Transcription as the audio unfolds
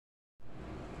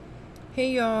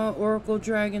Hey y'all, Oracle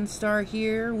Dragon Star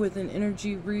here with an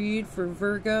energy read for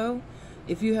Virgo.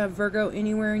 If you have Virgo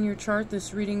anywhere in your chart,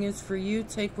 this reading is for you.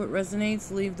 Take what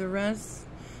resonates, leave the rest.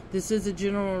 This is a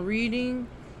general reading.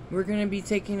 We're going to be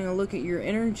taking a look at your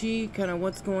energy, kind of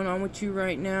what's going on with you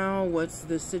right now, what's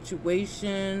the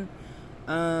situation,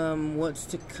 what's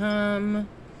to come,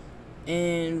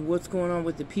 and what's going on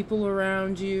with the people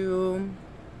around you.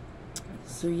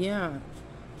 So yeah,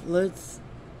 let's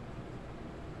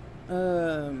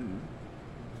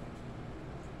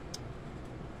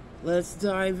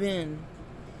dive in.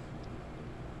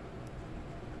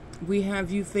 We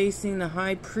have you facing the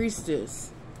High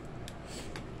Priestess.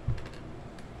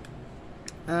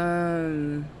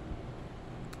 In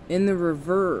the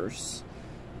reverse,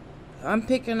 I'm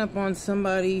picking up on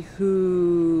somebody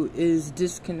who is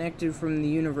disconnected from the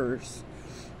universe,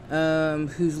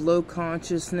 who's low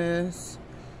consciousness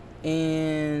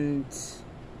and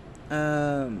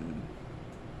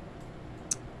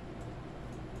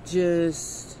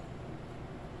just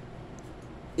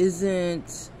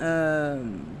isn't,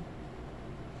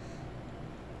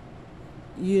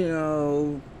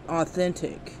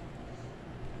 authentic.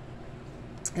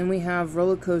 And we have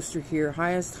roller coaster here,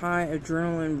 highest high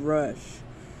adrenaline rush.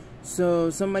 So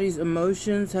somebody's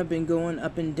emotions have been going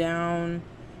up and down,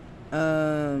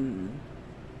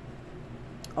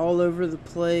 all over the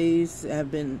place,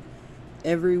 have been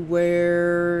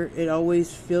everywhere. It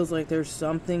always feels like there's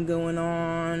something going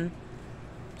on.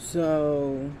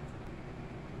 So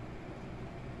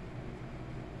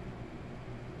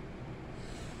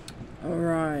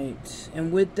alright,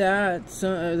 and with that,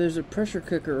 there's a pressure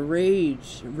cooker, a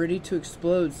rage, ready to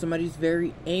explode. Somebody's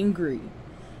very angry,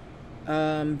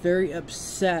 very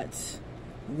upset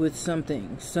with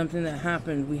something that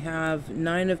happened. We have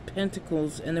 9 of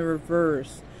Pentacles in the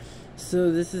reverse.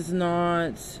 So this is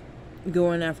not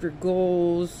going after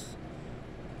goals,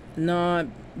 not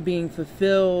being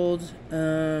fulfilled,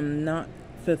 not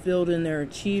fulfilled in their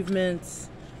achievements.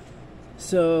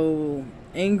 So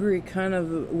angry kind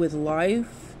of with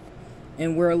life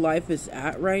and where life is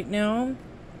at right now.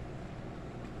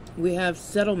 We have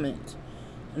settlement,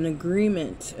 an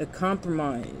agreement, a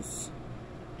compromise.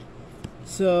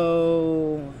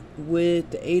 So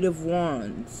with the 8 of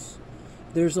Wands,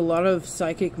 there's a lot of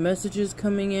psychic messages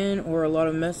coming in, or a lot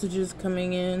of messages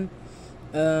coming in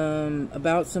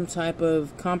about some type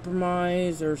of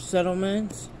compromise or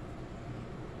settlement.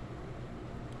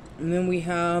 And then we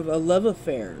have a love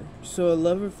affair. So a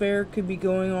love affair could be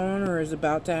going on or is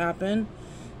about to happen.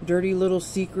 Dirty little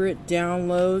secret down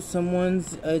low.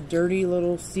 Someone's a dirty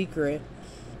little secret.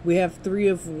 We have 3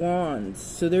 of Wands.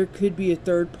 So there could be a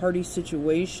third party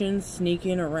situation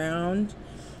sneaking around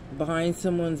behind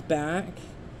someone's back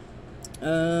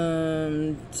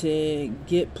to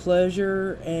get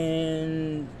pleasure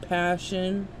and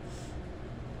passion.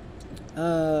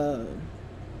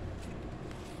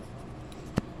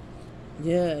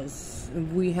 Yes,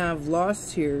 we have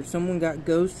lost here. Someone got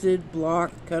ghosted,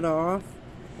 blocked, cut off.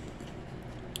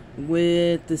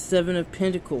 With the 7 of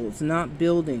Pentacles, not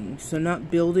building. So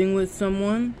not building with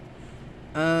someone.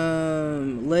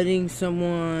 Letting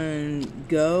someone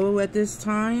go at this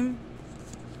time.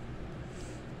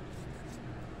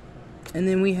 And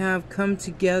then we have come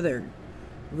together.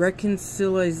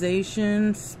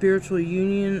 Reconciliation, spiritual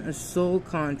union, a soul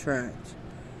contract.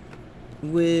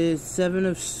 With 7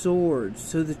 of Swords.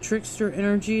 So the trickster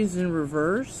energy is in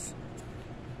reverse.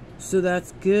 So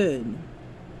that's good.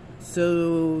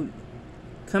 So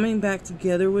coming back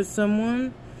together with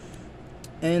someone,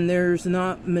 and there's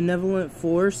not malevolent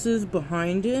forces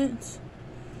behind it,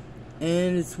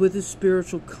 and it's with a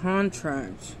spiritual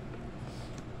contract.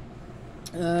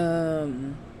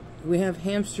 We have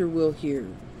hamster wheel here.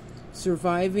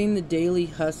 Surviving the daily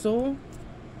hustle.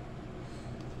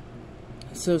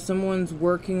 So someone's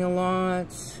working a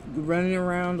lot, running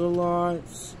around a lot.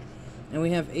 And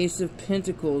we have Ace of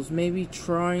Pentacles, maybe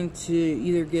trying to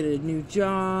either get a new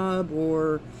job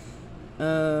or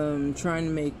trying to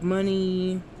make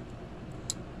money,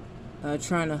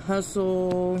 trying to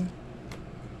hustle,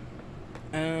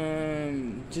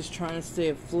 just trying to stay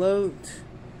afloat.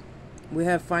 We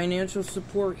have financial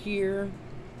support here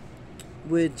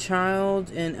with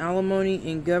child and alimony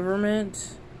in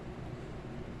government.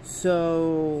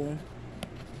 So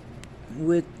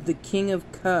with the King of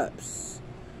Cups,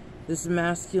 this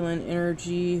masculine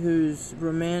energy who's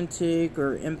romantic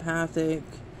or empathic,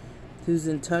 who's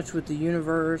in touch with the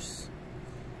universe.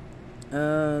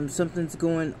 Something's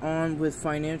going on with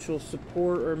financial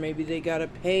support, or maybe they gotta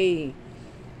pay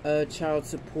child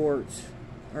support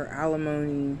or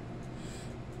alimony.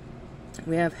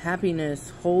 We have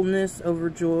happiness, wholeness,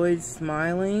 overjoyed,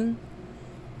 smiling.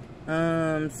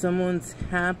 Someone's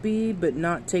happy but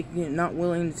not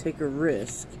willing to take a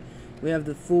risk. We have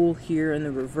the Fool here in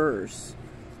the reverse.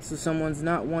 So someone's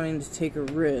not wanting to take a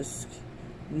risk,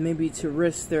 maybe to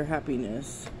risk their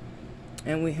happiness.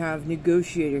 And we have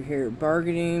Negotiator here,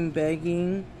 bargaining,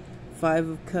 begging, 5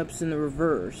 of Cups in the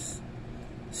reverse.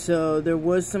 So there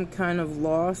was some kind of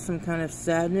loss, some kind of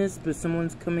sadness, but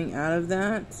someone's coming out of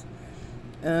that.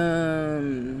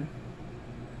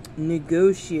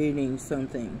 Negotiating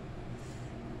something.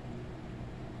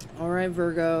 Alright,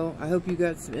 Virgo, I hope you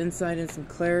got some insight and some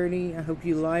clarity. I hope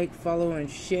you like, follow, and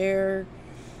share.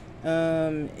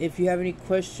 If you have any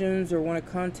questions or want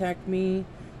to contact me,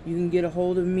 you can get a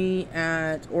hold of me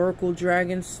at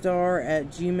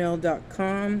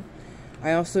oracledragonstar@gmail.com.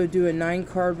 I also do a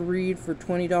 9-card read for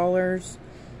 $20.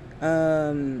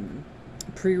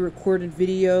 Pre-recorded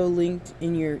video linked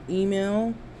in your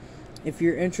email if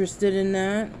you're interested in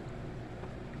that.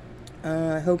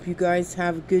 I hope you guys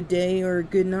have a good day or a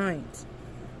good night.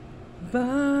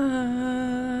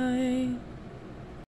 Bye.